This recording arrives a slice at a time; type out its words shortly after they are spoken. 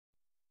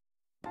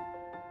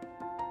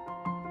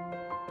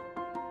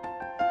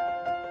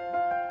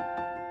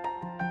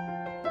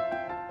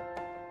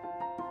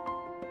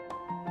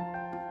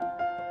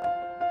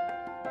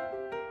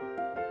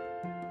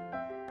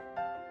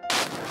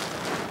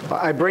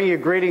I bring you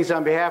greetings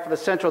on behalf of the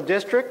Central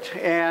District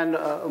and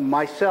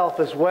myself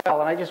as well.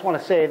 And I just want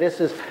to say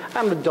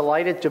I'm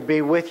delighted to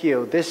be with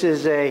you. This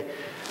is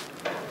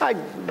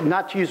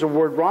not to use the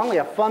word wrongly,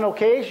 a fun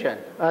occasion,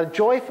 a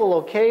joyful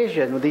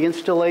occasion with the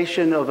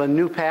installation of a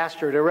new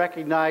pastor to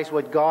recognize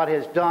what God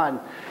has done.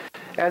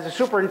 As a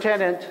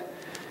superintendent,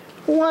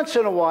 once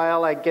in a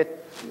while I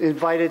get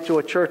invited to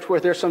a church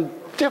where there's some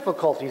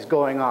difficulties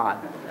going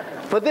on.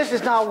 But this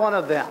is not one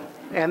of them.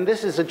 And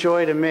this is a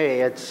joy to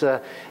me.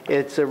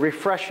 It's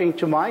refreshing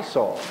to my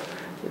soul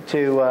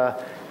to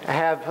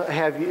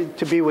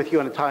to be with you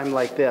in a time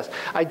like this.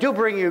 I do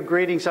bring you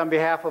greetings on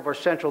behalf of our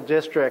Central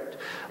District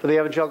of the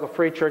Evangelical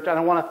Free Church, and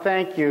I want to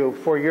thank you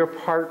for your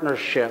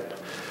partnership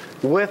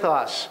with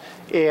us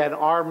in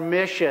our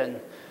mission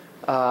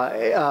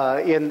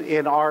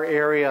in our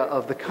area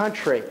of the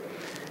country.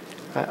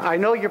 I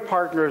know you're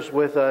partners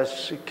with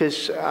us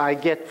because I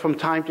get from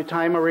time to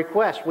time a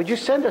request. Would you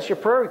send us your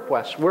prayer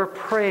requests? We're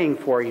praying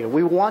for you.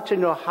 We want to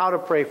know how to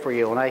pray for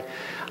you. And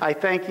I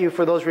thank you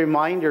for those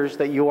reminders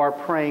that you are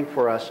praying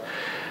for us.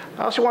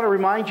 I also want to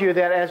remind you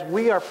that as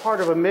we are part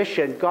of a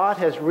mission, God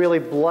has really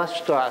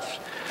blessed us.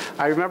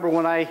 I remember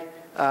when I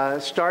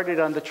started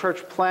on the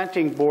church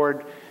planting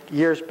board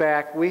years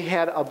back, we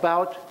had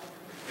about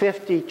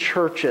 50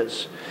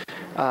 churches.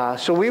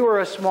 So we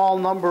were a small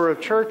number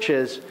of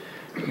churches.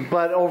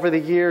 But over the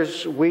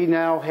years, we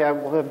now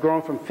have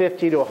grown from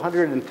 50 to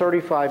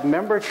 135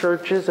 member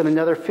churches and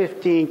another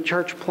 15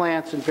 church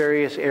plants in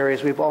various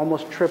areas. We've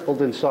almost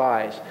tripled in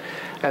size.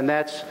 And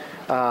that's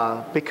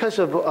because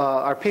of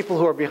our people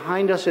who are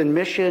behind us in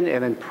mission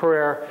and in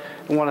prayer.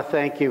 I want to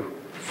thank you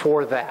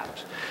for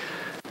that.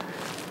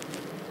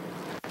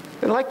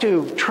 I'd like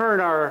to turn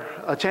our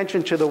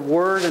attention to the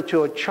Word and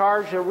to a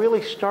charge that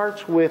really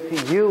starts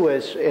with you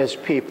as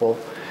people.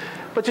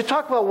 But to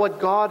talk about what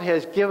God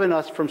has given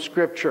us from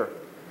Scripture.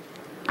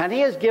 And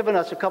He has given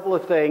us a couple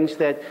of things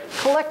that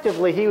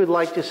collectively He would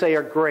like to say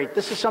are great.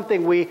 This is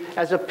something we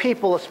as a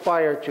people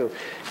aspire to.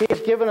 He has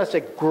given us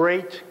a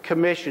great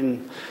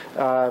commission,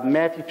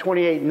 Matthew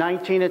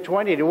 28:19 and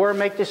 20, to where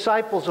make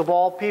disciples of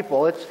all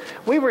people.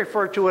 We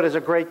refer to it as a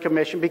great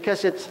commission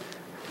because it's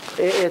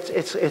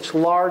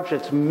large,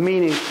 it's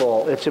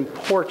meaningful, it's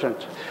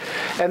important.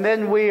 And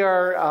then we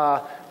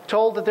are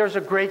told that there's a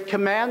great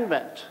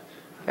commandment.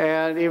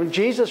 And even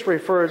Jesus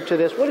referred to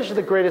this. What is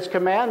the greatest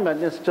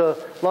commandment? It's to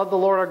love the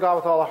Lord our God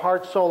with all our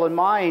heart, soul, and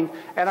mind,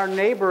 and our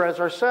neighbor as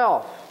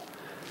ourselves.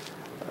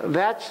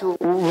 That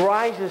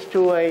rises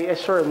to a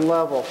certain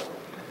level.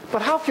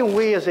 But how can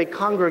we as a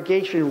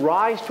congregation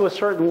rise to a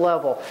certain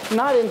level?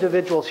 Not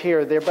individuals here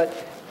or there, but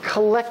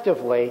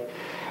collectively.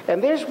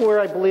 And there's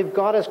where I believe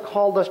God has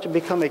called us to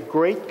become a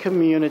great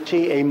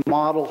community, a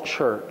model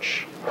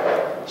church.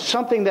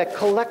 Something that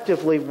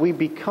collectively we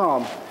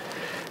become.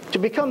 To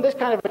become this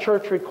kind of a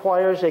church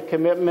requires a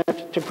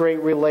commitment to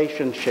great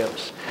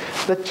relationships.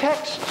 The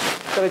text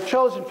that I've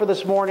chosen for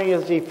this morning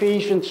is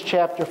Ephesians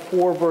chapter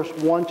 4, verse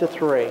 1 to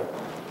 3.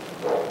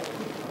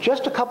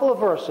 Just a couple of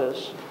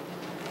verses,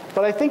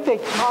 but I think they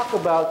talk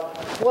about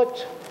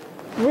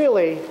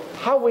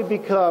how we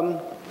become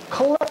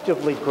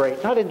collectively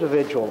great, not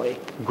individually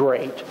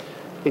great,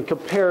 in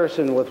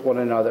comparison with one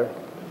another.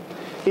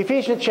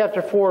 Ephesians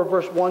chapter 4,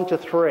 verse 1 to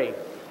 3,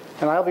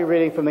 and I'll be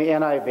reading from the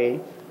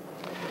NIV.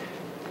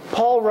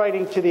 Paul,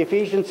 writing to the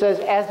Ephesians, says,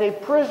 "As a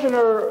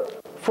prisoner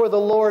for the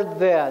Lord,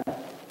 then,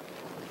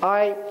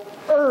 I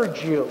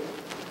urge you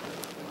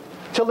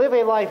to live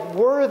a life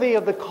worthy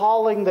of the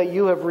calling that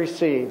you have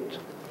received.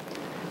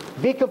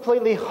 Be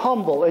completely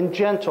humble and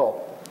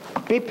gentle.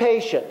 Be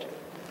patient.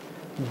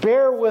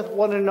 Bear with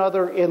one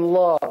another in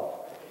love.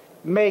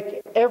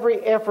 Make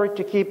every effort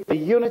to keep the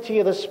unity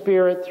of the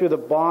Spirit through the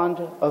bond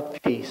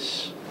of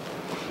peace.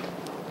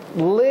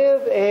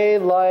 Live a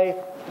life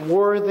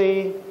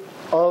worthy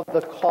of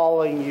the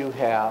calling you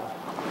have."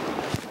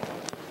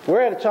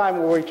 We're at a time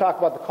where we talk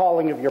about the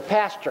calling of your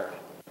pastor.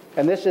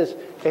 And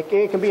it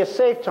can be a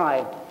safe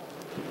time.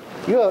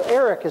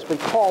 Eric has been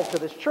called to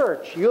this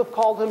church. You have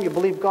called him, you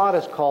believe God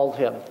has called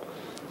him.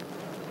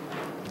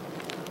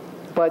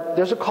 But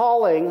there's a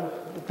calling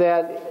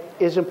that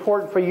is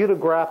important for you to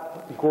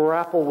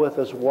grapple with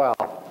as well.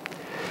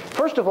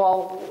 First of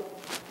all,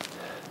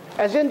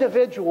 as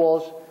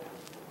individuals,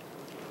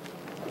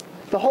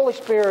 the Holy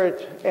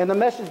Spirit and the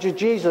message of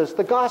Jesus,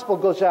 the gospel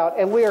goes out,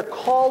 and we are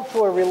called to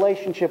a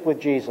relationship with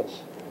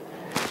Jesus.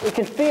 You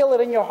can feel it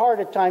in your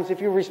heart at times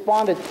if you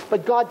responded,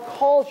 but God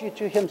calls you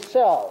to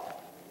Himself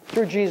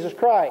through Jesus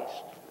Christ.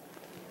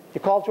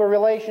 You're called to a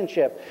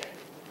relationship.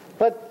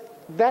 But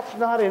that's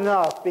not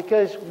enough,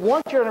 because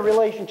once you're in a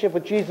relationship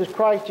with Jesus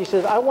Christ, He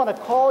says, I want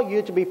to call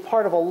you to be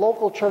part of a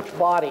local church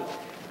body.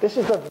 This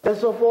is a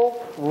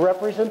visible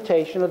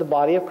representation of the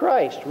body of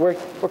Christ, where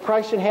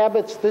Christ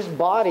inhabits this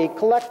body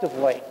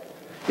collectively.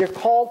 You're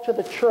called to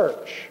the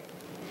church.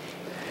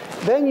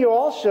 Then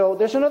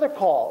there's another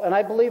call, and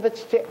I believe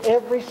it's to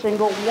every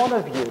single one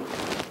of you.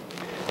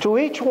 To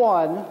each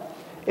one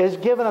is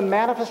given a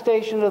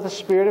manifestation of the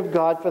Spirit of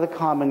God for the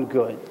common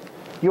good.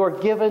 You are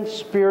given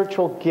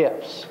spiritual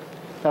gifts.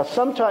 Now,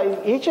 sometimes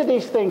each of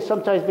these things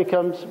sometimes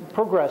becomes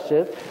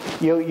progressive.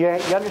 You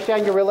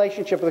understand your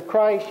relationship with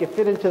Christ, you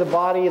fit into the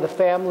body, the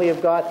family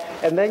of God,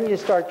 and then you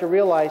start to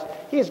realize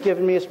He has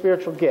given me a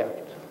spiritual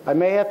gift. I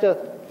may have to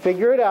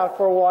figure it out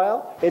for a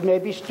while. It may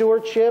be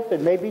stewardship, it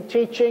may be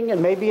teaching, it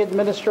may be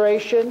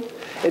administration,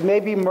 it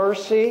may be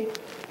mercy,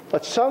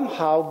 but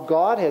somehow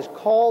God has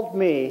called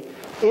me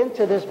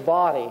into this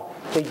body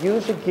to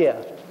use a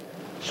gift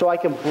so I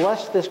can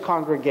bless this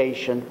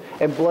congregation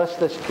and bless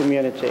this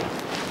community.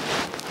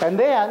 And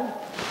then,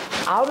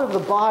 out of the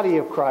body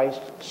of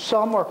Christ,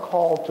 some are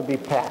called to be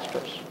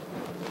pastors.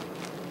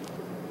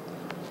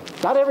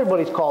 Not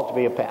everybody's called to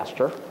be a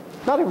pastor.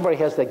 Not everybody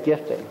has that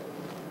gifting.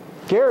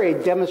 Gary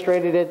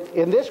demonstrated it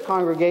in this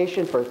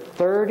congregation for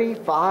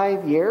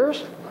 35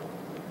 years.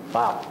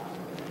 Wow.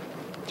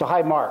 It's a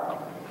high mark.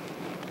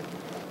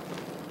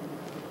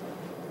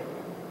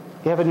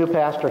 You have a new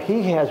pastor.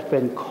 He has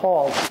been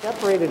called,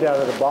 separated out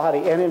of the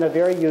body, and in a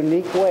very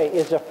unique way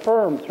is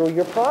affirmed through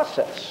your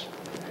process.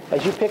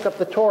 As you pick up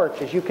the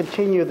torch, as you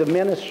continue the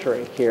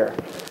ministry here.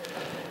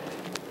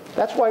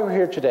 That's why we're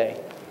here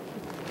today.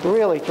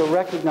 Really, to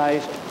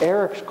recognize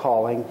Eric's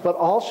calling, but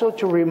also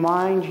to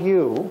remind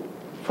you,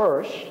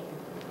 first,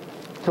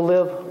 to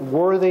live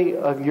worthy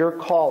of your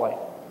calling.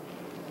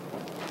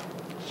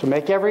 So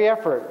make every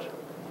effort,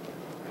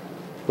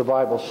 the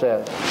Bible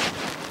says.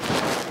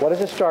 What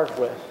does it start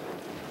with?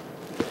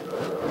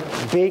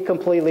 Be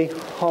completely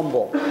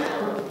humble.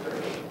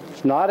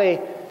 It's not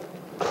a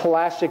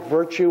classic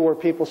virtue where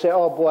people say,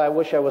 oh boy, I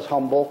wish I was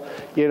humble.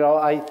 You know,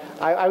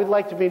 I would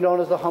like to be known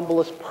as the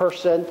humblest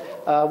person.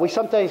 We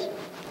sometimes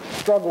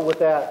struggle with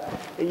that.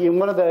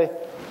 One of the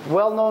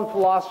well-known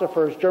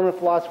philosophers, German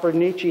philosopher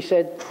Nietzsche,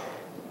 said,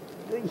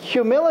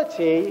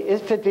 humility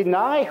is to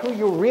deny who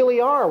you really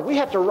are. We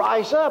have to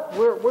rise up.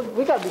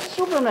 We got to be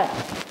Superman.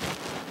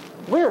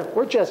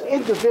 We're just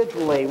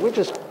individually,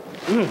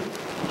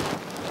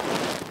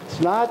 it's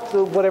not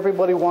what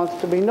everybody wants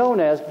to be known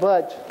as,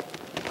 but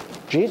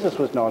Jesus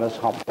was known as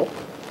humble.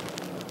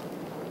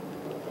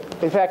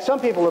 In fact,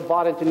 some people have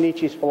bought into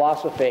Nietzsche's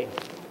philosophy.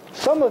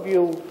 Some of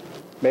you,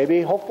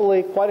 maybe,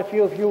 hopefully, quite a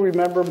few of you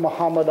remember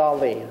Muhammad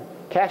Ali.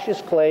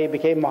 Cassius Clay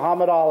became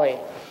Muhammad Ali.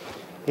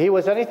 He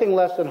was anything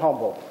less than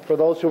humble, for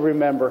those who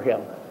remember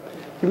him.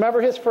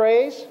 Remember his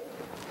phrase?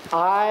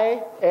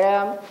 I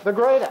am the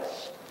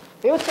greatest.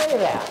 He would say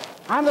that.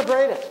 I'm the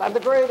greatest, I'm the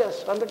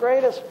greatest, I'm the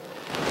greatest.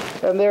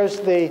 And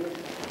there's the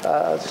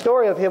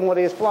story of him when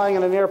he was flying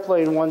in an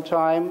airplane one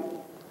time,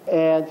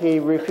 and he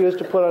refused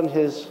to put on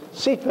his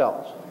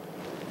seatbelt.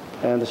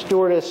 And the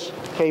stewardess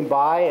came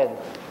by and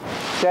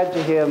said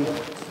to him,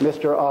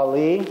 Mr.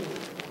 Ali,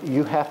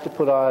 you have to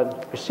put on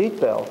your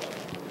seatbelt.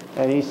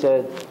 And he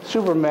said,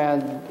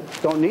 Superman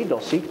don't need no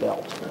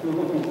seatbelt.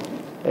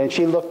 And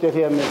she looked at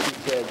him and she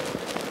said,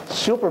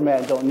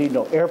 Superman don't need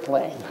no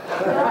airplane.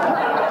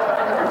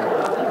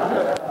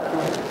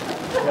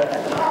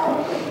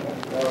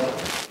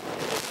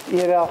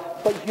 You know,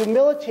 but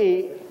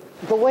humility,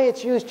 the way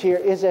it's used here,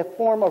 is a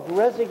form of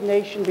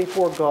resignation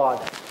before God.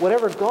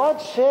 Whatever God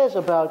says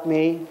about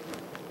me,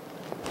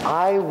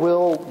 I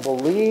will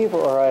believe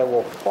or I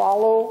will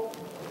follow.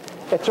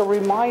 It's a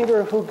reminder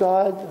of who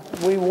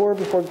we were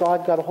before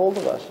God got a hold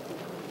of us.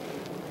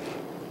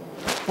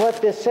 But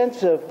this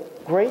sense of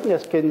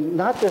greatness can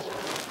not just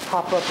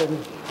pop up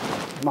in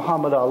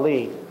Muhammad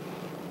Ali.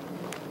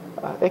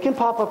 It can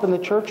pop up in the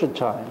church at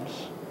times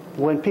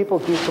when people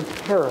do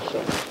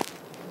comparisons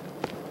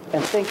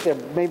and think they're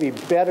maybe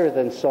better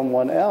than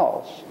someone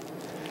else.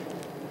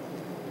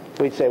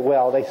 We'd say,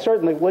 well, they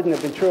certainly wouldn't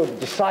have been true of the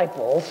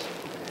disciples.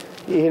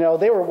 You know,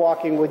 they were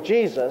walking with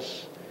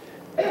Jesus.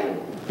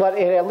 But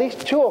in at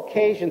least two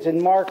occasions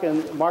in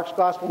Mark's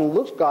Gospel and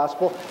Luke's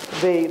Gospel,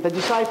 the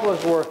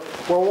disciples were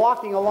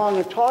walking along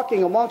and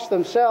talking amongst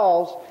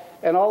themselves,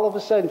 and all of a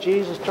sudden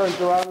Jesus turns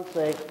around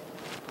and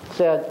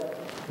said,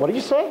 what did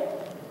you say?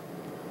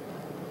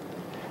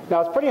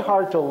 Now, it's pretty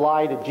hard to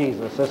lie to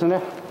Jesus, isn't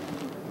it?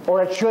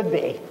 Or it should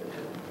be.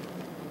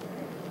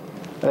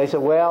 And they said,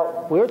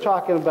 well, we were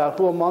talking about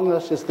who among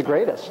us is the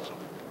greatest.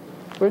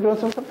 We were doing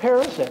some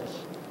comparisons.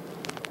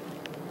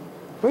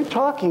 We're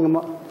talking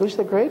about who's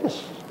the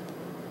greatest.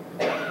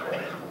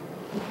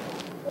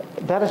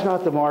 That is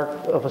not the mark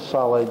of a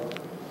solid,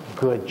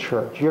 good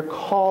church. Your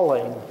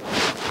calling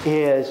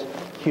is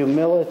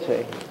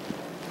humility.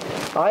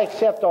 I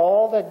accept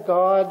all that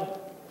God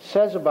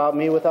says about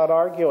me without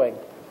arguing.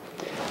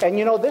 And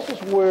you know, this is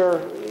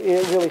where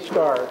it really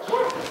starts.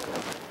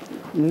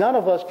 None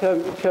of us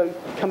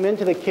come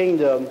into the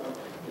kingdom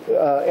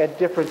at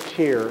different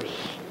tiers.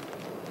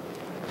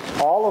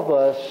 All of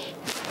us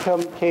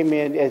came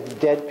in as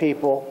dead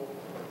people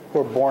who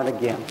were born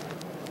again.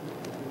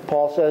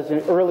 Paul says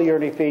earlier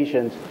in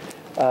Ephesians,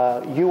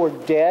 you were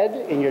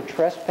dead in your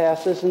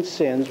trespasses and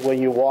sins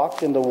when you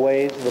walked in the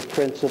ways of the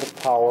prince of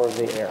the power of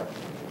the air.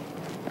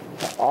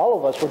 All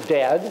of us were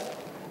dead,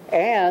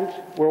 and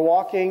we're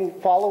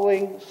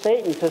following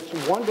Satan to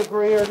one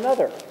degree or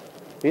another.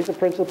 He's the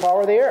prince of the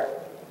power of the air.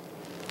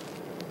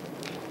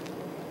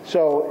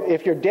 So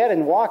if you're dead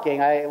and walking,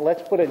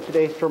 let's put it in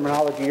today's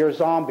terminology, you're a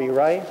zombie,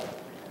 right?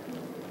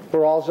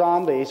 We're all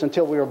zombies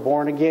until we were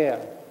born again.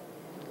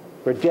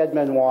 We're dead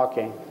men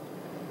walking.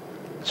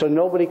 So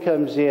nobody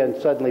comes in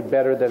suddenly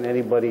better than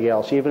anybody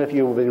else, even if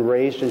you've been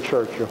raised in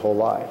church your whole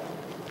life.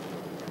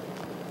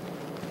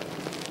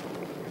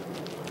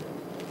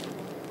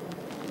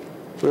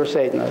 We're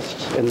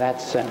Satanists in that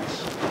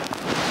sense.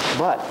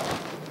 But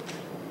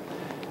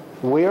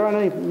we are on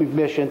a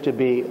mission to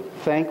be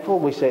thankful.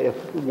 We say, if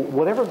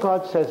whatever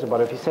God says about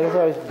it, if He says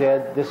I was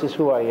dead, this is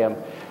who I am.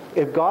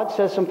 If God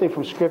says something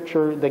from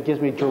Scripture that gives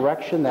me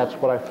direction, that's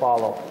what I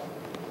follow.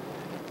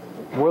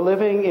 We're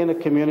living in a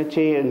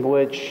community in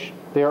which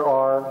there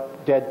are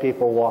dead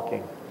people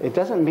walking. It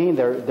doesn't mean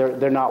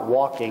they're not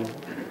walking,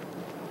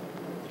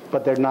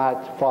 but they're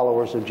not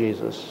followers of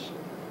Jesus.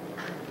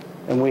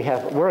 And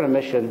we're on a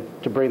mission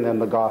to bring them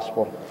the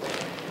gospel.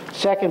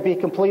 Second, be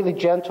completely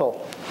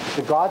gentle.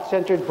 The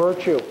God-centered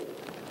virtue.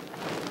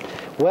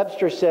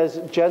 Webster says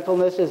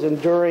gentleness is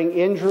enduring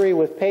injury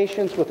with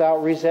patience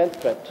without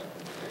resentment.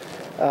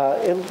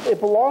 It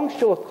belongs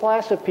to a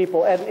class of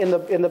people, and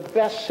in the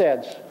best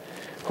sense,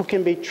 who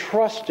can be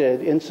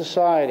trusted in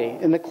society.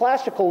 In the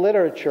classical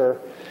literature,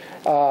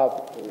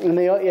 in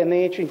the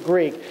ancient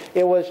Greek,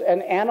 it was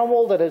an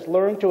animal that has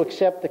learned to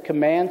accept the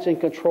commands and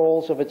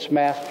controls of its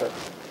master.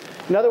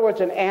 In other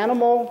words, an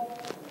animal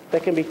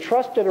that can be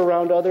trusted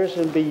around others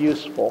and be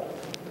useful.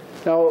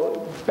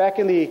 Now, back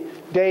in the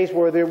days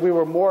where we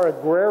were more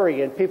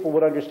agrarian, people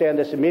would understand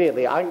this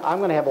immediately. I'm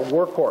going to have a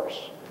workhorse.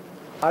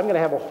 I'm going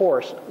to have a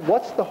horse.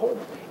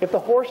 If the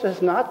horse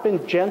has not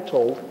been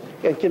gentled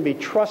and can be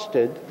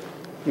trusted,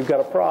 you've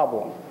got a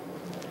problem.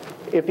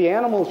 If the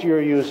animals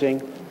you're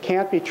using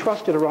can't be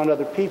trusted around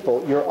other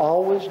people, you're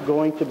always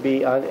going to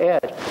be on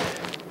edge.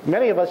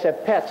 Many of us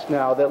have pets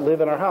now that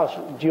live in our house.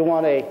 Do you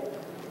want a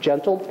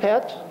gentle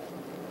pet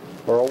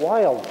or a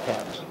wild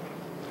pet?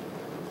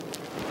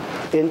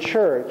 In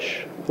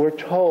church, we're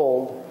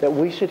told that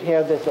we should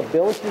have this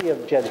ability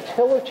of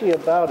gentility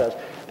about us,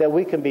 that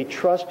we can be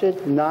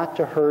trusted not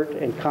to hurt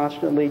and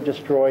constantly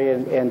destroy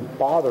and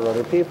bother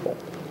other people.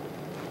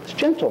 It's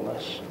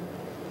gentleness.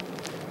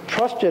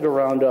 Trusted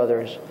around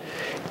others.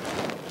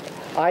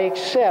 I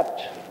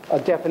accept a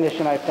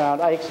definition I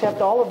found. I accept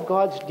all of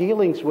God's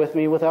dealings with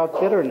me without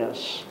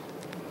bitterness.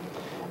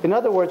 In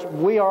other words,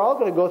 we are all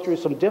going to go through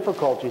some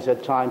difficulties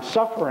at times,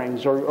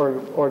 sufferings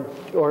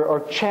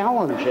or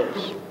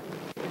challenges.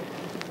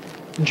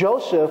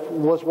 Joseph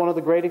was one of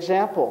the great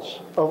examples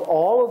of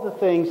all of the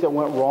things that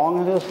went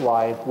wrong in his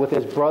life, with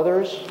his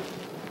brothers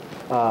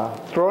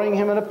throwing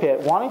him in a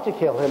pit, wanting to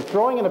kill him,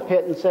 throwing in a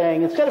pit and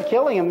saying, instead of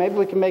killing him, maybe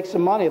we can make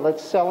some money.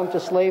 Let's sell him to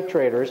slave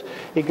traders.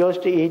 He goes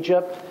to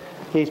Egypt.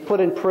 He's put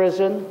in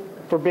prison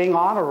for being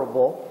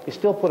honorable. He's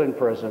still put in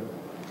prison.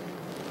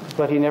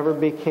 But he never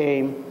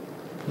became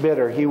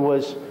bitter. He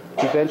was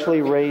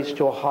eventually raised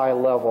to a high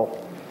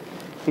level.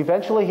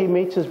 Eventually he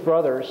meets his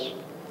brothers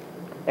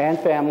and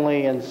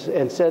family and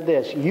said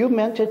this, you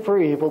meant it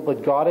for evil,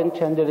 but God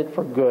intended it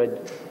for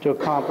good to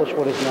accomplish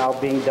what is now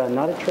being done.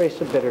 Not a trace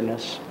of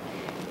bitterness.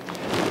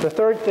 The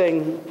third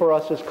thing for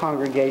us as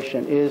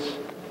congregation is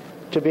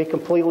to be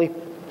completely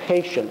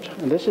patient.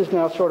 And this is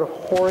now sort of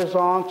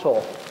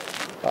horizontal.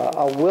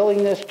 A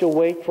willingness to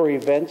wait for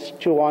events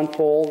to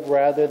unfold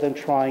rather than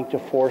trying to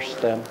force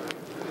them.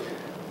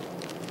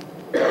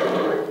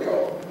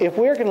 If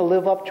we're going to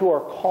live up to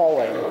our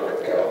calling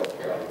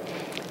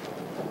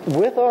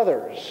with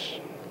others,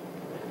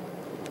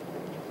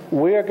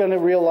 we are going to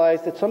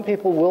realize that some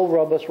people will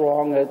rub us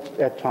wrong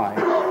at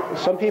times.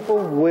 Some people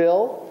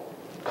will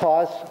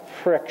cause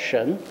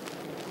friction.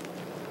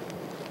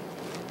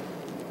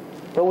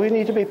 But we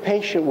need to be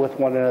patient with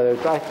one another.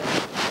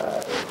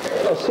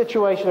 A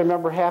situation I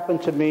remember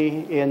happened to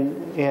me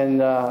in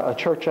a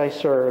church I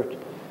served,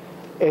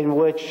 in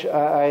which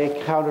I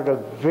encountered a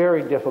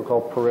very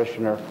difficult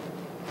parishioner.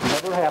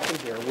 Never happened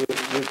here.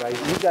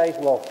 You guys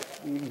will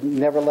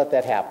never let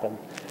that happen.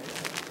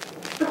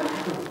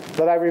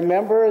 But I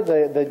remember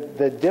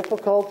the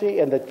difficulty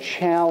and the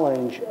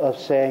challenge of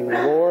saying,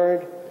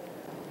 Lord,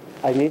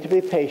 I need to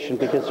be patient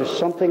because there's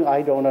something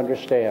I don't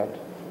understand.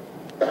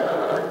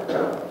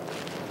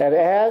 And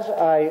as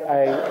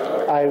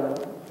I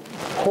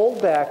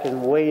pulled back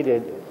and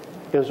waited,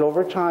 it was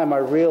over time I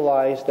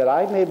realized that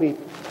I maybe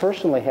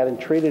personally hadn't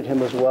treated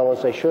him as well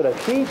as I should have.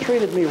 He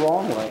treated me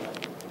wrongly.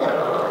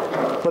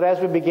 But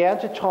as we began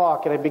to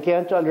talk and I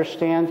began to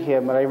understand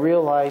him, and I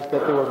realized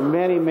that there were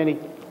many, many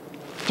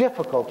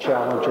difficult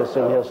challenges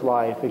in his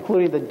life,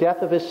 including the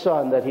death of his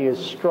son that he is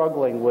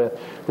struggling with,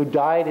 who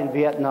died in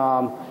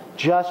Vietnam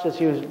just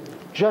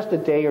a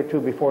day or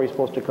two before he was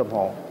supposed to come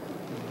home.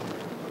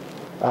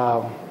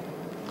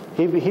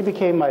 He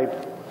became my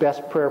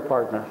best prayer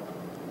partner.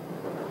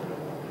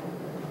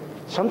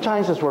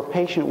 Sometimes as we're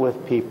patient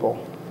with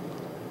people,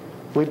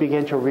 we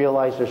begin to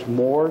realize there's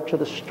more to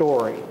the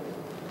story.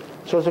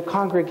 So as a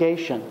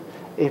congregation,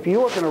 if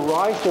you are going to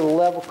rise to the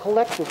level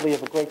collectively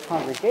of a great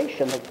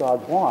congregation that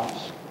God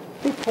wants,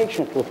 be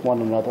patient with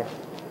one another.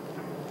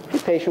 Be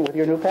patient with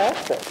your new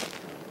pastor.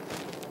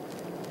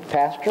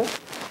 Pastor,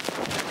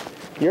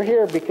 you're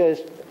here because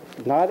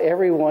not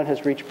everyone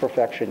has reached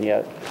perfection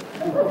yet.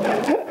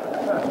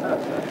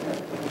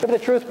 If the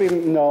truth be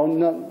known,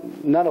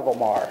 none of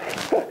them are.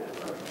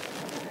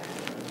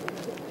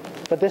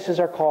 But this is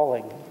our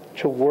calling,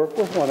 to work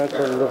with one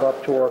another to live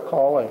up to our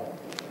calling.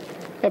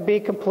 And be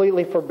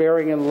completely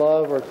forbearing in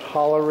love or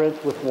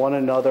tolerant with one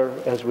another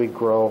as we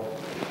grow.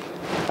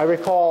 I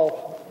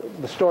recall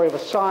the story of a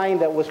sign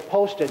that was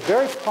posted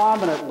very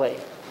prominently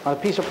on a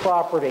piece of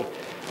property.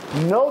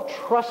 No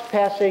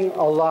trespassing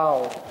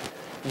allowed.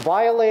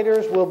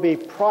 Violators will be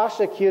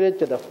prosecuted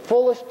to the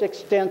fullest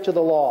extent of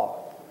the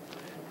law.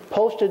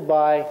 Posted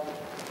by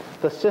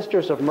the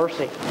Sisters of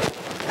Mercy.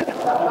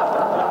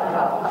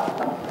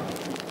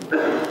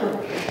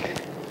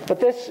 But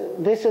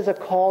this is a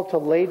call to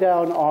lay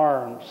down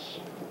arms,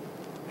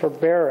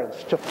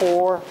 forbearance, to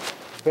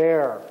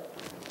forbear.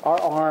 Our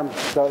arms,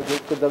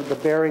 the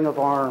bearing of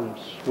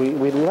arms. We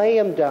lay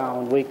them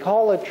down. We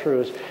call a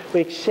truce. We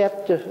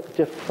accept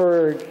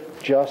deferred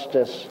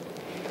justice.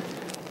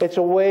 It's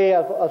a way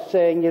of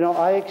saying,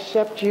 I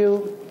accept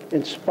you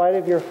in spite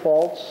of your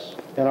faults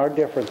and our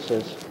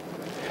differences.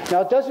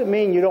 Now, it doesn't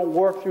mean you don't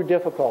work through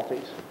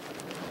difficulties.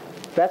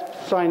 That's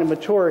a sign of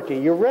maturity.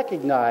 You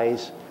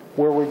recognize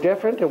where we're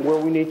different and where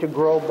we need to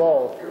grow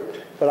both.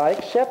 But I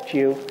accept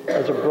you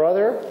as a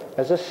brother,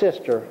 as a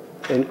sister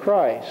in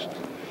Christ.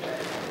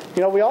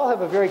 We all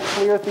have a very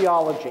clear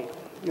theology,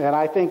 and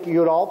I think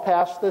you'd all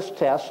pass this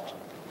test.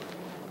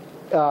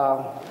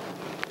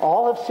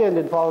 All have sinned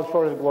and fallen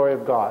short of the glory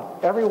of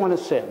God. Everyone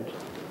has sinned.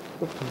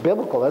 It's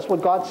biblical. That's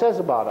what God says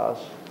about us.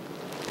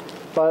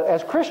 But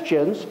as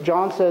Christians,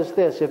 John says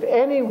this, if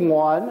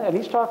anyone, and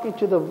he's talking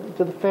to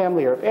the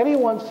family here, if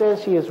anyone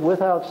says he is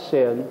without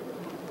sin,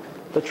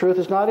 the truth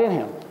is not in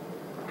him.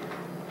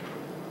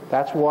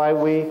 That's why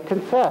we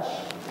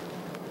confess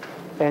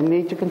and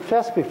need to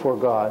confess before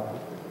God.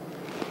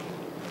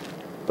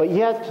 But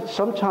yet,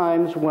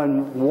 sometimes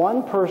when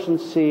one person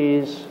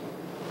sees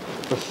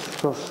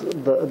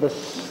the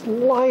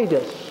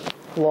slightest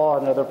flaw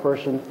in another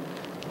person,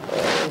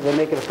 they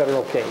make it a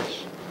federal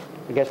case.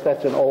 I guess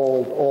that's an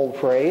old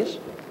phrase.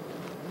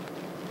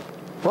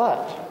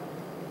 But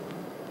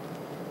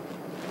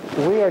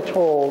we are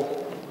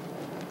told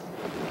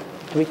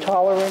to be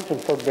tolerant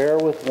and forbear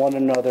with one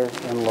another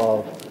in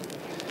love.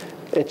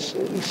 It's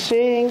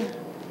seeing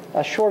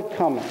a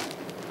shortcoming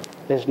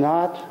is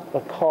not a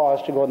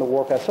cause to go in the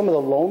warpath. Some of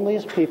the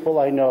loneliest people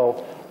I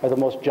know are the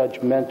most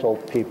judgmental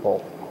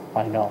people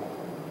I know.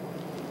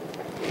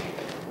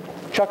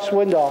 Chuck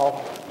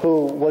Swindoll,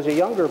 who was a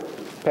younger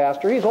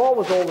pastor, he's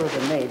always older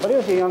than me, but he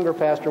was a younger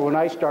pastor when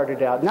I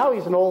started out. Now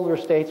he's an older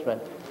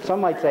statesman. Some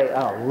might say,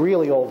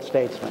 really old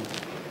statesman.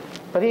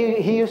 But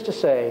he used to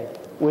say,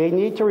 we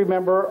need to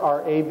remember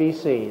our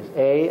ABCs.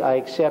 A, I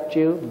accept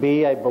you.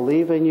 B, I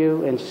believe in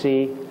you. And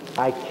C,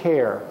 I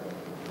care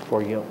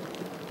for you.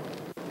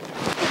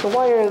 So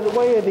why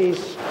are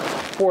these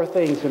four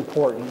things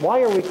important?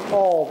 Why are we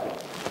called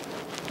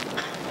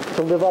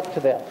to live up to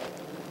them?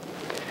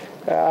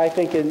 I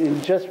think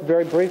in just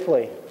very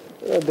briefly,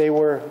 they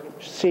were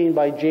seen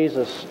by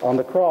Jesus on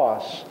the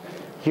cross.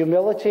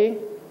 Humility.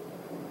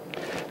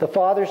 The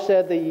Father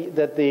said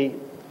that the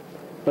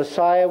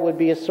Messiah would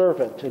be a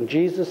servant, and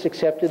Jesus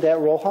accepted that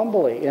role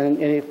humbly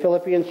in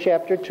Philippians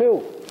chapter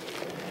 2.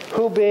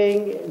 Who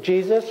being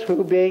Jesus,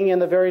 who being in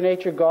the very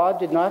nature God,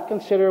 did not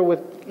consider with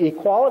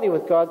equality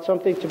with God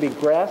something to be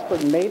grasped,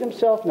 but made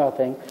himself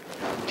nothing,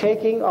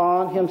 taking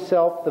on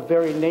himself the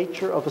very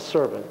nature of a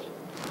servant.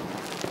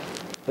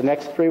 The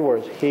next three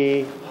words,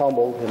 he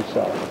humbled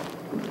himself.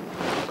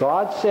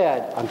 God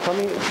said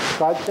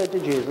to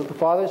Jesus, the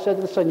Father said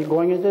to the Son, you're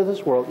going into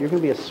this world, you're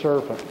going to be a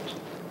servant.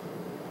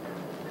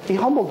 He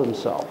humbled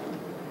himself.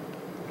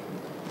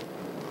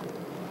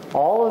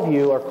 All of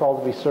you are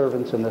called to be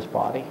servants in this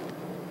body.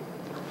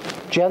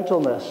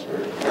 Gentleness.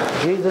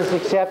 Jesus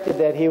accepted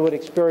that he would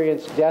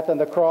experience death on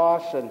the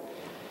cross, and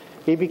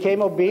he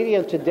became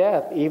obedient to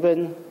death,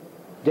 even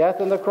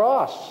death on the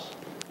cross.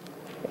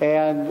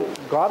 And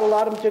God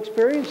allowed him to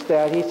experience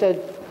that. He said,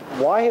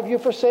 why have you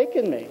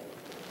forsaken me?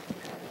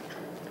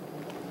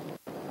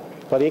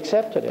 But he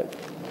accepted it.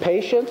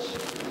 Patience.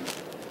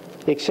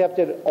 He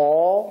accepted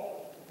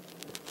all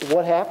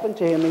what happened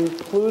to him,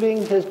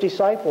 including his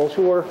disciples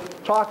who were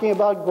talking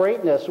about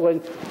greatness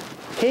when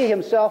he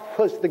himself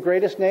was the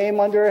greatest name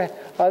under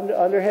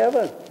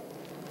heaven.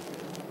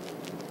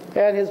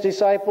 And his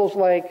disciples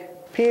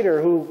like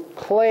Peter, who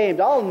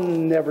claimed, I'll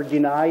never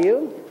deny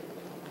you.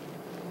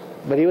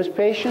 But he was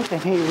patient,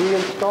 and he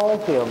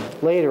reinstalled him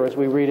later, as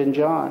we read in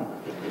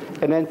John.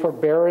 And then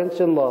forbearance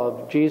and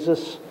love.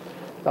 Jesus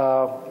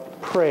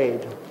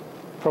prayed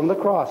from the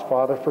cross,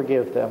 Father,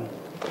 forgive them.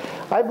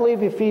 I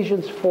believe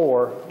Ephesians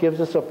 4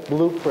 gives us a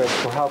blueprint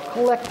for how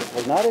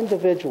collectively, not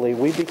individually,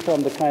 we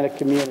become the kind of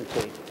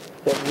community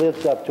that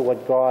lives up to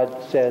what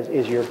God says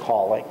is your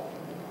calling.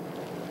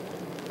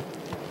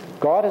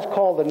 God has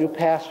called a new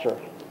pastor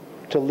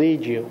to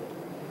lead you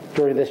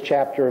during this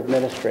chapter of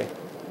ministry.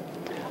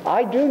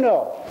 I do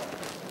know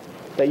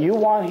that you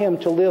want him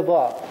to live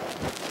up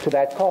to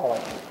that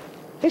calling.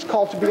 He's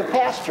called to be a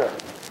pastor.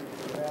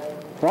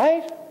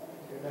 Right?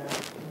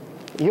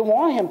 You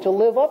want him to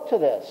live up to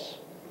this.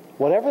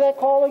 Whatever that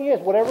calling is,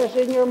 whatever is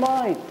in your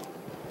mind.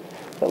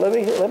 But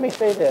let me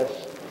say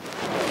this.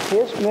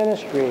 His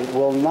ministry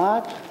will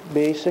not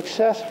be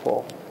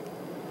successful,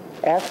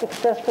 as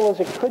successful as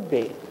it could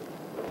be,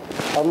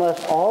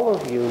 unless all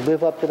of you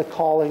live up to the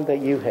calling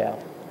that you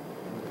have.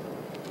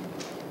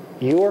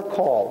 You are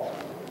called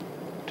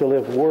to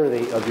live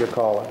worthy of your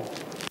calling.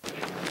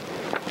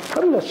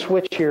 I'm going to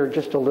switch here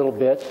just a little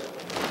bit,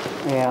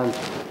 and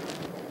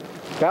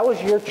that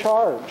was your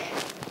charge.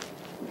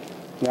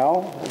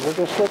 Now, we're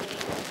going to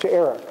switch to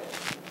Eric.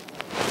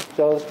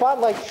 So the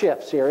spotlight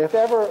shifts here. If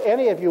ever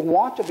any of you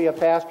want to be a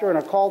pastor and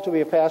are called to be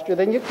a pastor,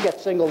 then you can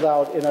get singled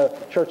out in a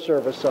church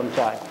service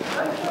sometime.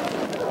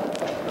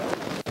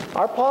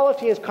 Our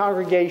polity is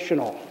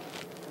congregational.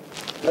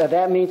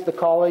 That means the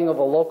calling of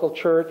a local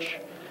church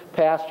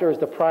pastor is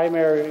the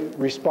primary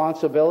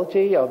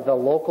responsibility of the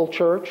local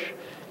church.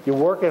 You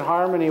work in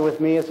harmony with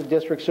me as a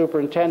district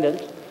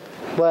superintendent,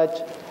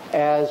 but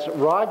as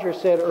Roger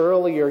said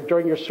earlier,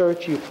 during your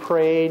search you've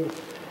prayed,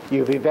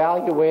 you've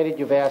evaluated,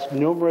 you've asked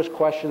numerous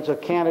questions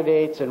of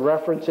candidates and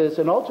references,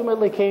 and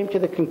ultimately came to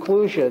the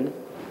conclusion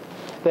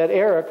that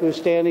Eric, who's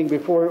standing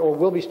before, or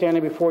will be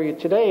standing before you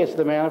today, is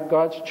the man of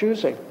God's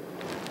choosing.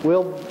 We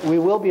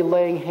will be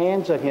laying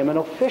hands on him and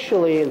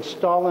officially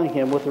installing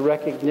him with the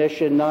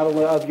recognition not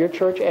only of your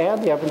church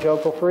and the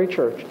Evangelical Free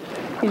Church.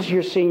 He's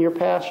your senior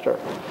pastor.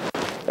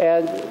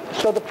 And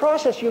so the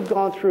process you've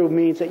gone through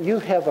means that you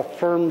have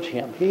affirmed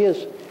him. He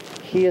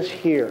is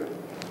here.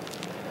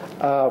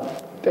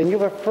 And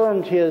you've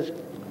affirmed his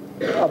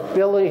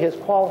ability, his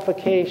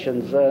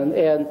qualifications,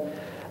 and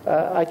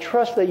I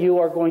trust that you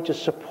are going to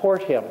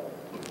support him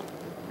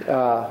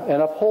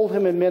and uphold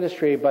him in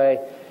ministry by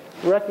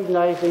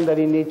recognizing that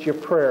he needs your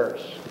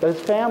prayers, that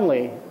his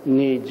family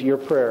needs your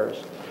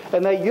prayers,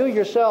 and that you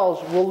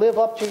yourselves will live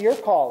up to your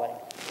calling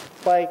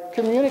by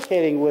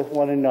communicating with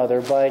one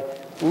another, by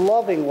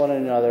loving one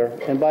another,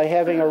 and by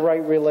having a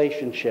right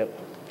relationship.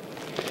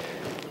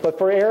 But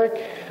for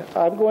Eric,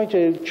 I'm going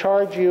to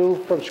charge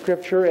you from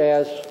Scripture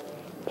as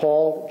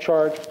Paul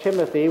charged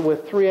Timothy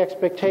with 3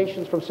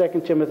 expectations from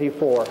 2 Timothy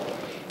 4,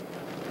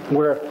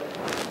 where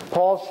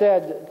Paul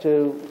said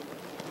to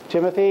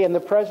Timothy, in the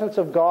presence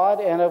of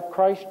God and of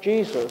Christ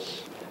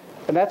Jesus.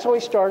 And that's how he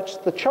starts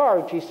the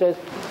charge. He says,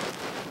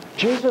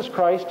 Jesus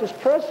Christ is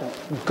present.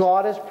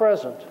 God is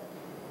present.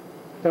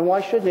 And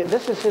why shouldn't he?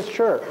 This is his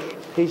church.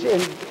 This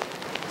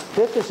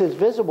is his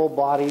visible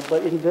body,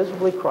 but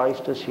invisibly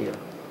Christ is here.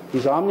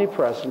 He's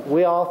omnipresent.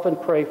 We often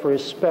pray for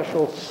his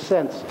special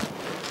sense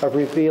of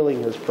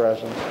revealing his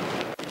presence.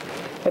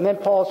 And then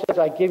Paul says,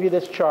 I give you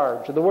this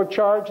charge. The word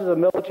charge is a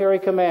military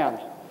command.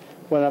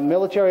 When a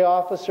military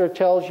officer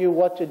tells you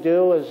what to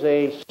do as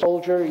a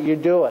soldier, you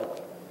do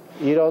it.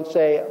 You don't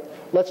say,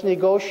 let's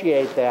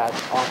negotiate that,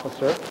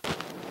 officer.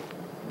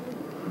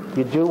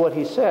 You do what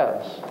he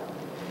says.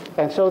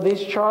 And so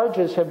these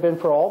charges have been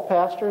for all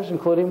pastors,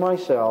 including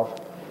myself.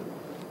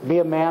 Be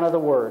a man of the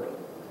word.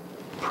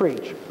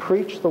 Preach.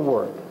 Preach the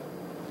word.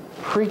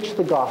 Preach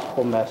the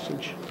gospel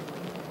message.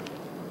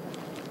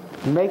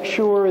 Make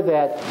sure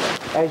that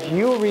as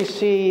you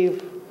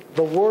receive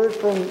the word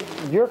from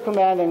your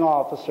commanding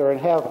officer in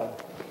heaven,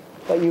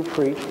 that you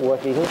preach what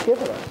he has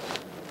given us.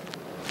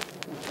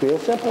 It's real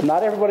simple.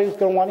 Not everybody's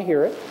going to want to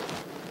hear it.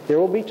 There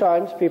will be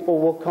times people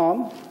will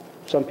come.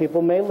 Some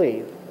people may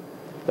leave.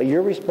 But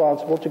you're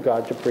responsible to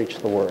God to preach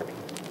the word.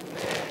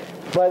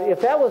 But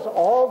if that was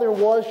all there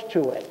was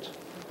to it,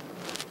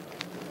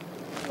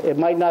 it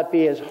might not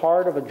be as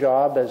hard of a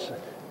job as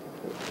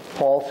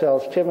Paul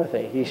tells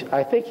Timothy.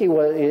 I think he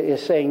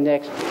is saying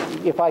next,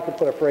 if I could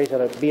put a phrase on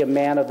it, be a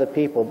man of the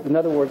people. In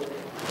other words,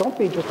 don't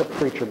be just a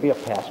preacher, be a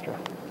pastor.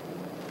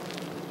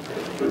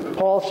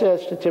 Paul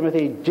says to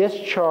Timothy,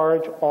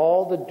 discharge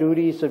all the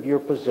duties of your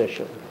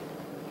position.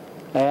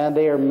 And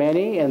they are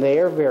many and they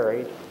are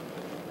varied.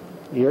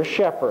 You're a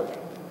shepherd.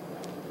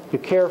 You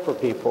care for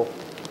people.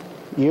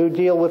 You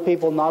deal with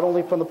people not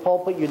only from the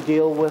pulpit, you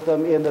deal with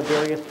them in the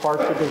various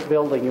parts of this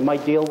building. You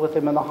might deal with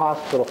them in the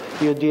hospital.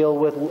 You deal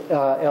with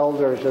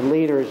elders and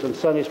leaders and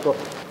Sunday school.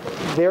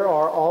 There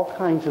are all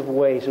kinds of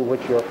ways in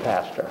which you're a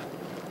pastor.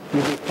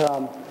 You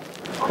become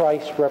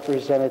Christ's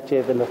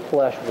representative in the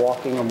flesh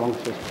walking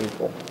amongst his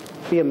people.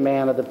 Be a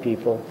man of the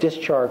people.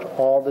 Discharge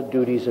all the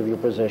duties of your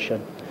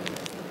position.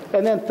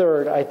 And then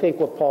third, I think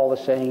what Paul is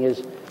saying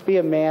is be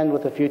a man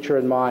with the future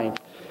in mind.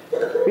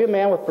 Be a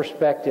man with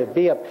perspective.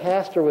 Be a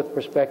pastor with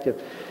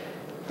perspective.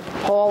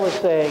 Paul is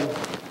saying,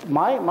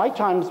 my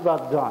time is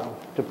about done.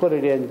 To put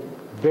it in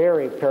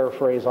very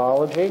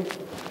paraphraseology,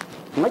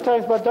 my time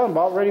is about done. I'm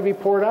about ready to be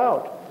poured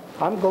out.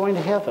 I'm going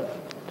to heaven.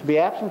 To be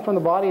absent from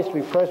the body is to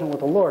be present with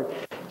the Lord.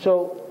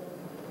 So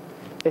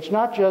it's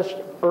not just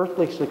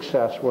earthly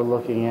success we're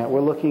looking at.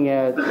 We're looking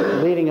at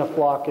leading a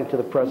flock into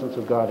the presence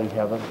of God in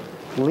heaven.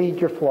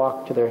 Lead your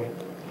flock to their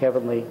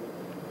heavenly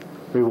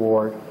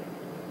reward.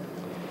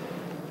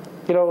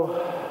 You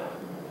know,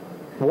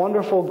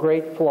 wonderful,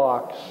 great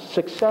flocks,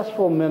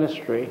 successful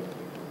ministry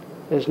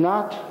is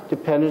not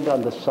dependent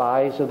on the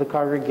size of the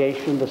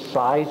congregation, the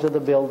size of the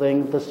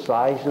building, the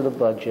size of the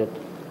budget.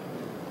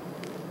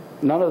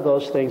 None of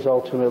those things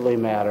ultimately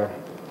matter.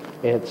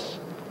 It's,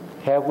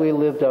 have we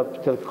lived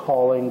up to the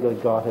calling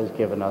that God has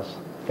given us?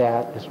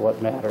 That is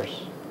what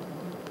matters.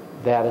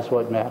 That is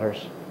what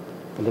matters.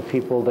 And the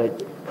people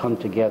that come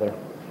together.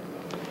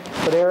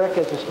 But Eric,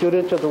 as a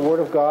student of the Word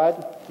of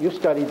God, you've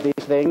studied these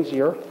things.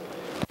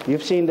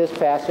 You've seen this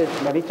passage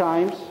many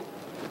times.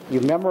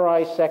 You've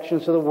memorized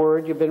sections of the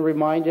Word. You've been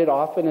reminded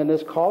often in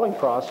this calling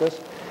process,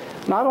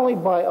 not only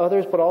by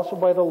others, but also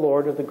by the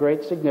Lord, of the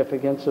great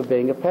significance of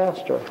being a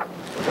pastor.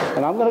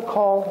 And I'm going to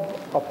call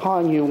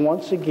upon you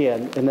once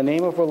again, in the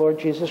name of our Lord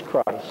Jesus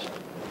Christ,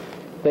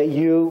 that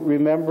you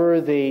remember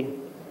the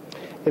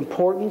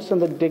importance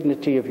and the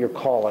dignity of your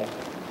calling.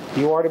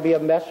 You are to be a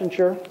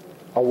messenger,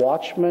 a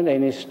watchman,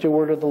 and a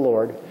steward of the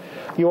Lord.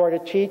 You are to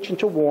teach and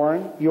to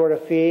warn. You are to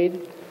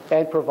feed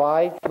and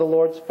provide for the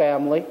Lord's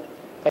family.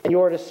 And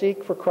you are to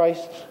seek for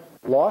Christ's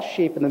lost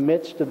sheep in the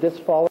midst of this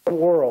fallen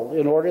world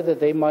in order that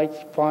they might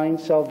find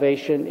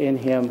salvation in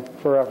Him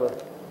forever.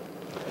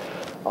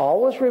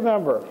 Always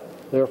remember,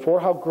 therefore,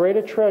 how great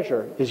a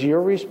treasure is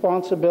your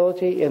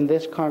responsibility in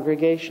this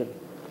congregation.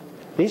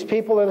 These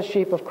people are the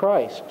sheep of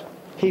Christ.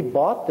 He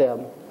bought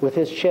them with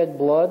His shed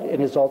blood and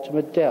His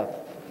ultimate death.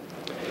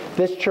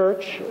 This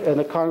church and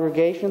the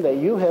congregation that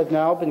you have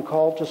now been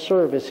called to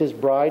serve is His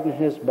bride and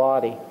His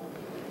body.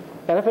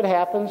 And if it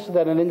happens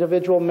that an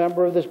individual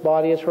member of this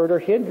body is hurt or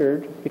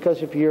hindered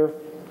because of your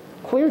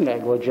clear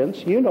negligence,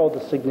 you know the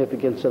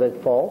significance of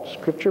that fault.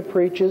 Scripture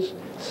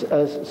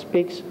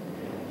speaks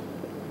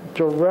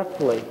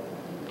directly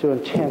to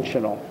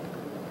intentional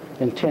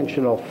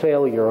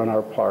failure on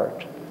our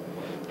part.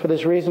 For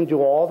this reason,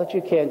 do all that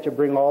you can to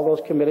bring all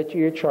those committed to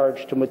your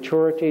charge to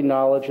maturity,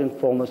 knowledge, and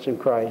fullness in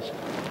Christ.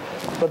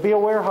 But be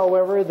aware,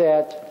 however,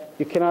 that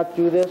you cannot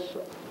do this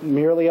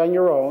merely on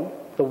your own.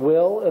 The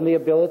will and the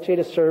ability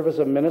to serve as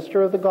a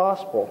minister of the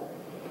gospel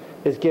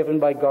is given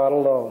by God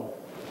alone.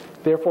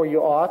 Therefore,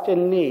 you ought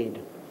and need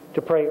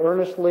to pray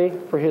earnestly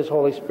for His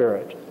Holy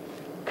Spirit.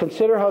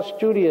 Consider how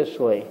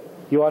studiously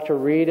you ought to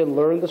read and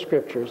learn the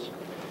Scriptures,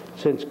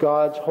 since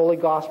God's holy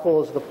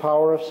gospel is the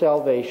power of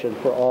salvation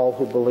for all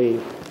who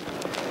believe.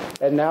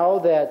 And now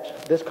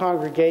that this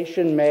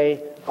congregation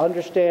may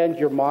understand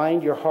your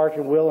mind, your heart,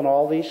 and will in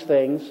all these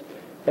things,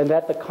 and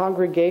that the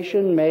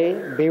congregation may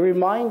be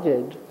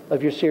reminded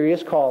of your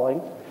serious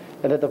calling,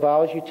 and that the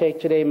vows you take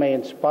today may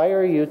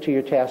inspire you to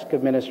your task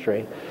of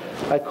ministry,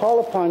 I call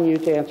upon you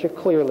to answer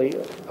clearly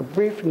a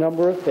brief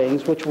number of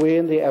things which we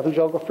in the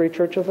Evangelical Free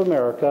Church of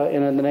America,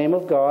 and in the name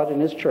of God and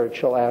His church,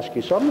 shall ask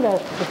you. So I'm going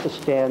to ask you just to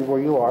stand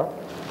where you are.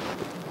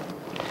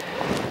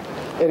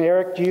 And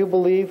Eric, do you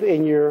believe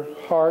in your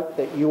heart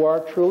that you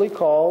are truly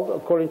called,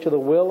 according to the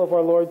will of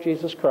our Lord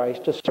Jesus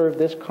Christ, to serve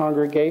this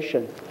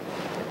congregation?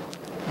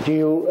 Do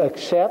you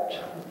accept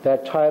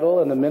that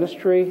title and the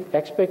ministry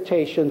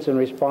expectations and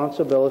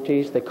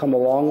responsibilities that come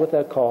along with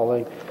that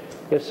calling?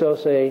 If so,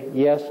 say,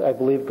 yes, I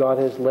believe God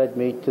has led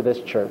me to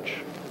this church.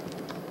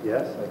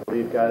 Yes, I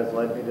believe God has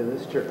led me to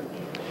this church.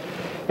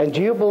 And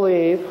do you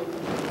believe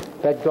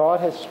that God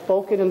has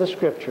spoken in the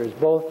Scriptures,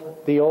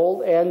 both the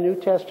Old and New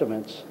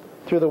Testaments,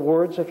 through the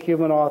words of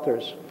human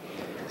authors?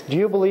 Do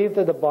you believe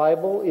that the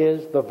Bible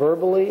is the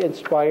verbally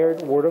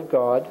inspired Word of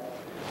God?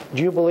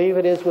 Do you believe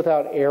it is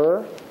without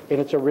error in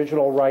its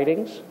original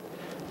writings?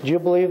 Do you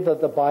believe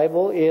that the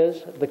Bible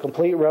is the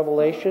complete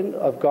revelation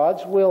of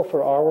God's will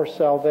for our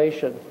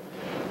salvation?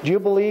 Do you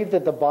believe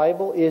that the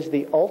Bible is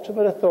the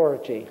ultimate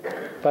authority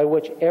by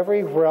which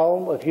every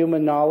realm of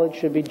human knowledge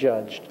should be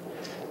judged?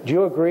 Do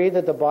you agree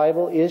that the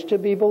Bible is to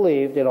be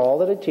believed in all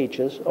that it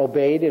teaches,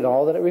 obeyed in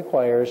all that it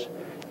requires,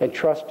 and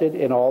trusted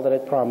in all that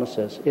it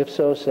promises? If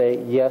so,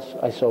 say, yes,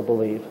 I so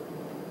believe.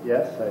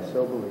 Yes, I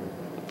so believe.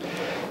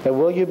 And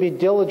will you be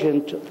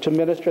diligent to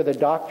minister the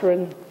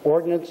doctrine,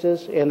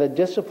 ordinances, and the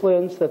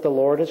disciplines that the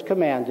Lord has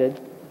commanded,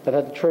 and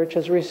that the church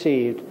has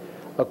received,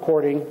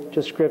 according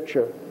to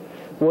Scripture?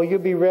 Will you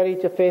be ready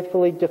to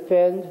faithfully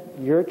defend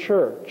your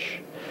church?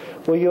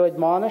 Will you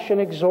admonish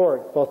and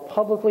exhort, both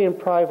publicly and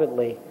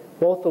privately,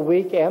 both the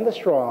weak and the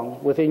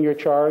strong within your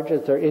charge,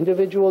 as their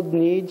individual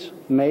needs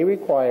may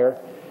require,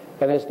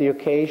 and as the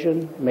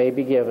occasion may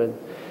be given?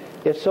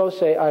 If so,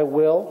 say, I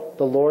will,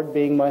 the Lord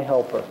being my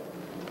helper.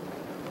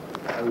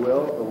 I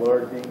will, the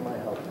Lord being my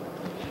helper.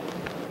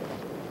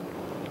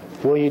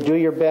 Will you do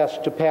your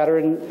best to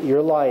pattern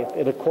your life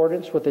in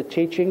accordance with the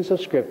teachings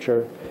of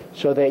Scripture,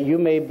 so that you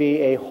may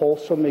be a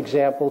wholesome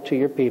example to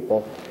your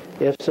people?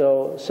 If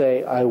so,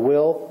 say, I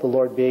will, the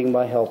Lord being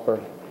my helper.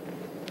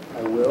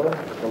 I will,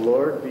 the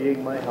Lord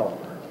being my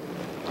helper.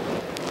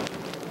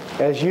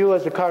 As you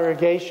as a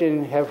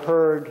congregation have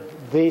heard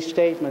these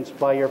statements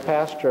by your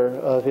pastor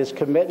of his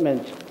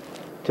commitment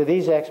to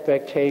these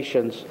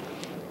expectations,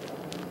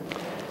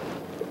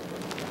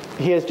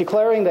 he is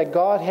declaring that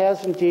God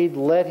has indeed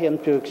led him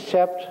to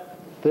accept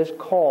this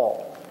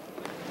call.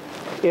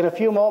 In a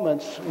few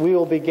moments, we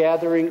will be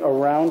gathering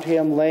around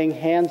him, laying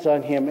hands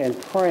on him, and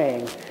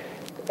praying.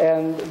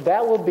 And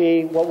that will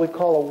be what we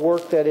call a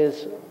work that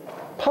is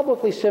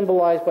publicly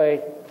symbolized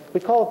by, we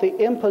call it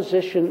the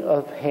imposition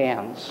of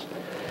hands.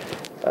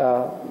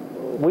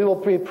 We will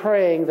be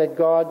praying that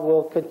God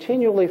will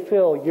continually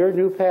fill your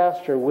new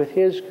pastor with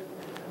his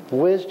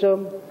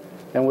wisdom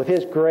and with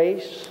his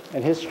grace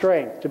and his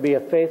strength to be a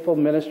faithful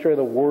minister of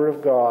the Word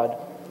of God.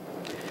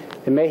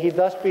 And may he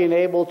thus be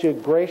enabled to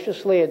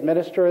graciously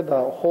administer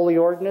the holy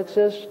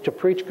ordinances, to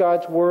preach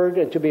God's Word,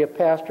 and to be a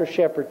pastor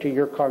shepherd to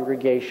your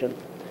congregation.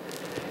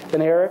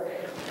 And Eric,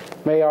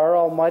 may our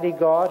Almighty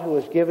God, who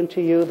has given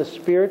to you the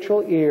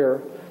spiritual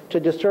ear to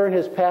discern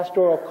his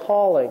pastoral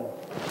calling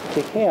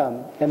to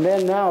him, and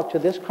then now to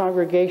this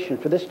congregation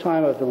for this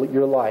time of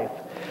your life,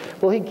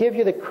 will he give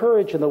you the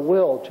courage and the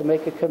will to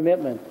make a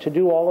commitment to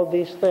do all of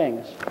these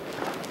things?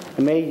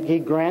 And may he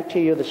grant to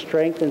you the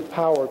strength and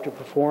power to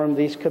perform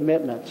these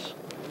commitments,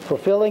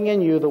 fulfilling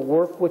in you the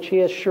work which he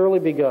has surely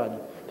begun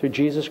through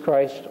Jesus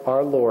Christ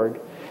our Lord.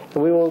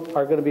 And we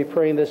are going to be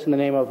praying this in the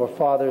name of our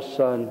Father,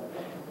 Son,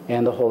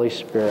 and the Holy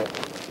Spirit.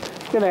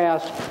 I'm going to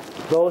ask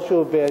those who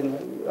have been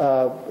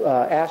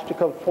asked to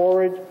come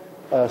forward,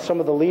 some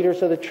of the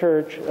leaders of the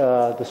church,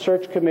 the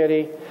search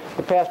committee,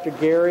 the Pastor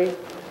Gary,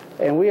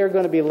 and we are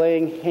going to be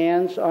laying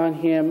hands on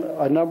him.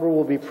 A number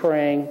will be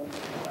praying,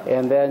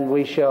 and then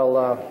we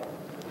shall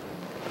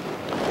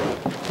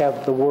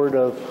have the word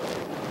of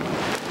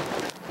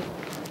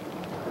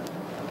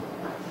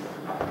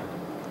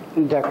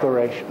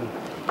declaration.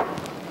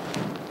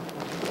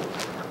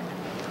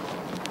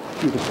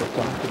 You can sit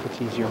down. I think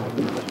it's easier.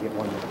 Maybe just get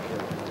one more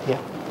here.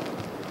 Yeah.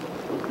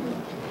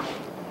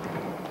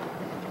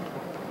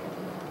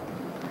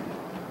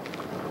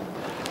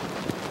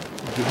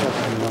 Do you have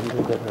a number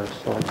that are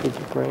selected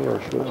to pray, or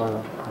should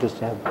just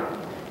have?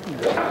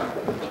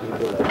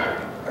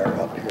 Are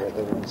up here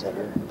the ones that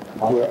are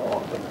we're all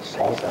going to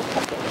say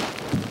something.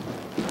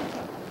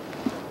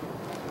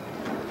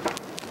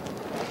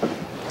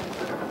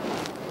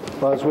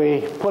 Well, as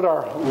we put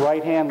our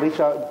right hand,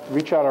 reach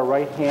out our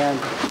right hand.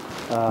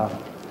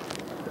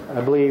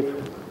 I believe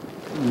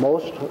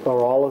most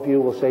or all of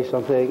you will say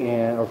something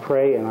or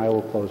pray, and I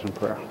will close in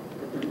prayer.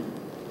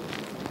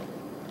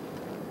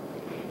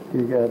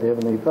 Dear God,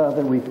 Heavenly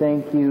Father, we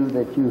thank you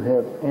that you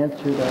have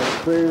answered our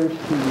prayers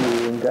to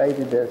you and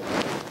guided us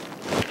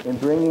in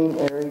bringing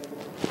Eric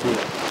to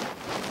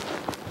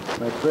us.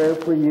 My prayer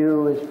for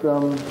you is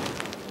from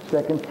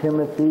 2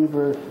 Timothy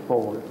verse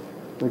 4,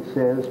 which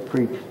says,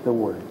 preach the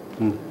word.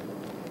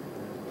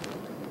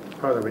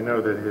 Father, we know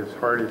that his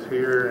heart is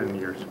here and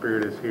your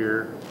spirit is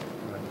here.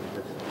 And we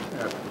just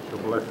ask that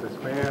you'll bless this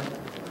man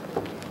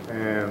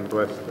and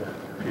bless the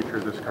future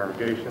of this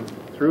congregation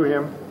through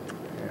him.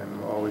 And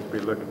we'll always be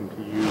looking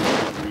to you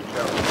to reach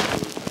out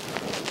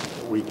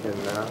so we can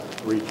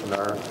reach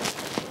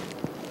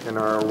in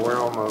our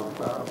realm of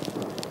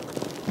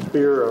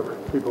sphere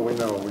of people we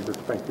know. We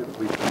just thank you that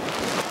we can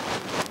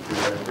do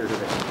that here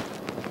today.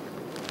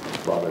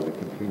 Father, we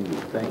continue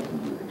thanking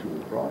you that you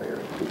have brought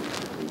Eric to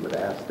us. We would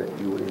ask that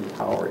you would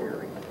empower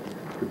Eric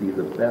to be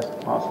the best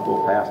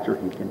possible pastor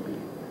he can be.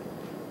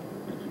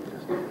 In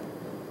Jesus' name.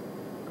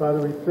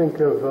 Father, we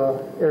think of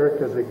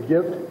Eric as a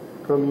gift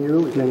from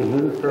you. We thank you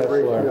for the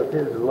preparation of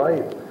his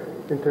life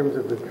in terms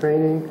of the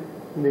training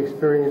and the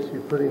experience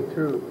you put him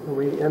through. And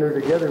we enter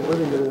together with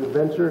him in an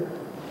adventure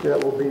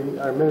that will be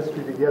our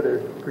ministry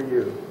together for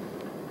you.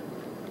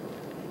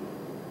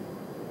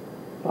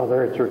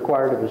 Father, it's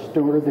required of a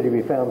steward that he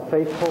be found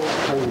faithful.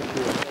 Pray that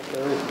you will help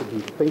Eric to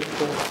be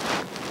faithful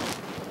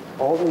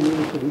all the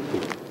years that he's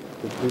here.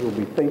 That he will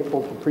be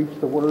faithful to preach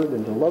the word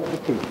and to love the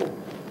people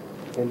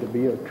and to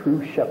be a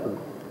true shepherd,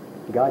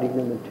 guiding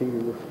them into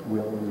your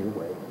will and your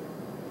way.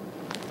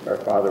 Our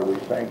Father, we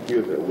thank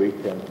you that we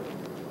can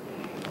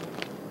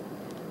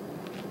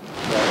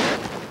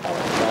stand on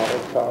a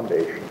solid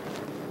foundation,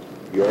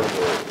 your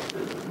word.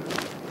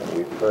 And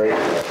we pray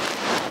that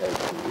as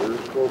the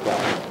years go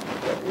by,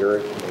 that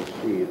Eric may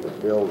see the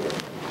building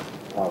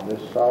on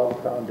this solid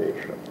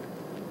foundation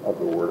of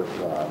the Word of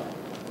God.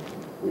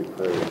 We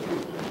pray in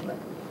Jesus' name.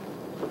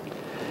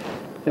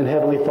 And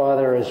Heavenly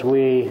Father, as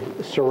we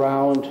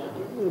surround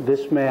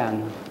this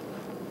man,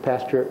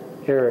 Pastor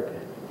Eric,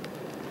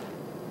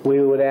 we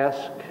would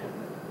ask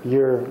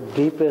your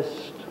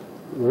deepest,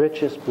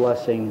 richest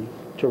blessing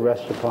to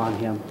rest upon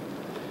him.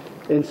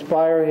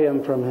 Inspire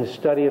him from his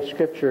study of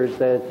Scriptures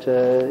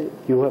that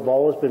you have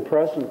always been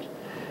present,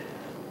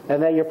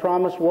 and that your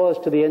promise was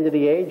to the end of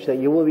the age that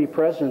you will be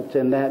present,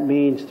 and that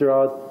means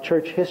throughout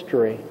church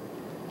history.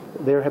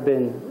 There have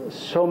been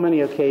so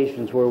many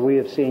occasions where we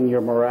have seen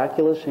your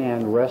miraculous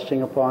hand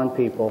resting upon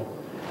people,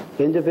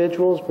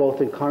 individuals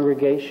both in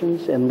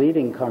congregations and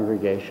leading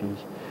congregations,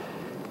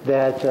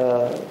 that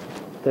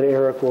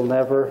Eric will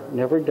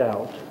never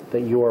doubt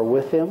that you are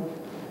with him,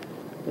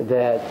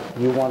 that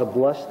you want to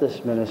bless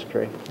this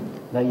ministry,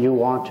 that you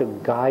want to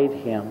guide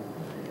him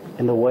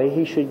in the way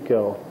he should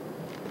go.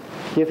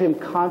 Give him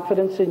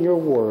confidence in your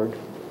word.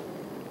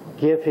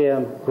 Give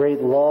him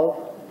great love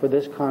for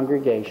this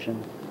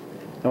congregation.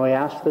 And we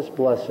ask this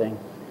blessing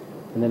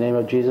in the name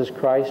of Jesus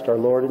Christ, our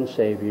Lord and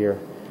Savior.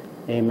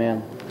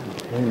 Amen.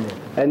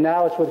 And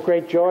now it's with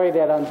great joy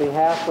that on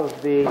behalf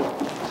of the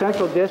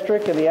Central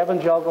District and the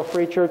Evangelical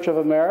Free Church of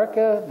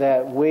America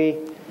that we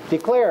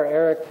declare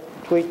Eric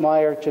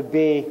Twietmeyer to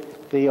be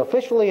the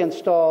officially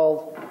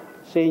installed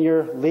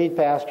senior lead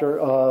pastor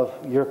of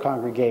your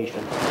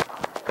congregation.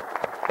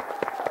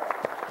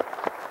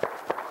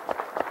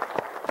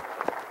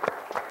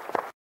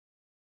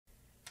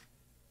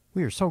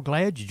 We are so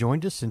glad you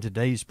joined us in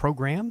today's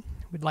program.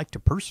 We'd like to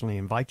personally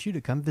invite you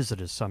to come visit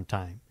us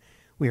sometime.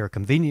 We are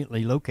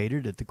conveniently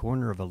located at the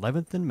corner of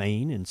 11th and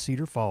Main in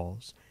Cedar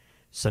Falls.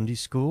 Sunday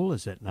school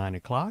is at 9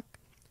 o'clock,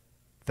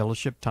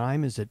 fellowship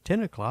time is at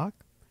 10 o'clock,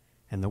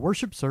 and the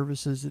worship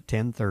service is at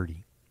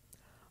 10:30.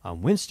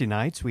 On Wednesday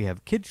nights, we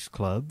have Kids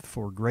Club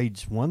for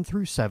grades 1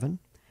 through 7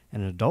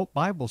 and an adult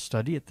Bible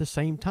study at the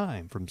same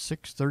time from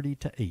 6:30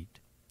 to 8.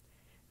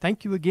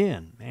 Thank you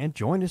again, and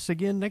join us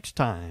again next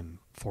time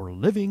for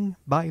Living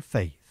by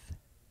Faith.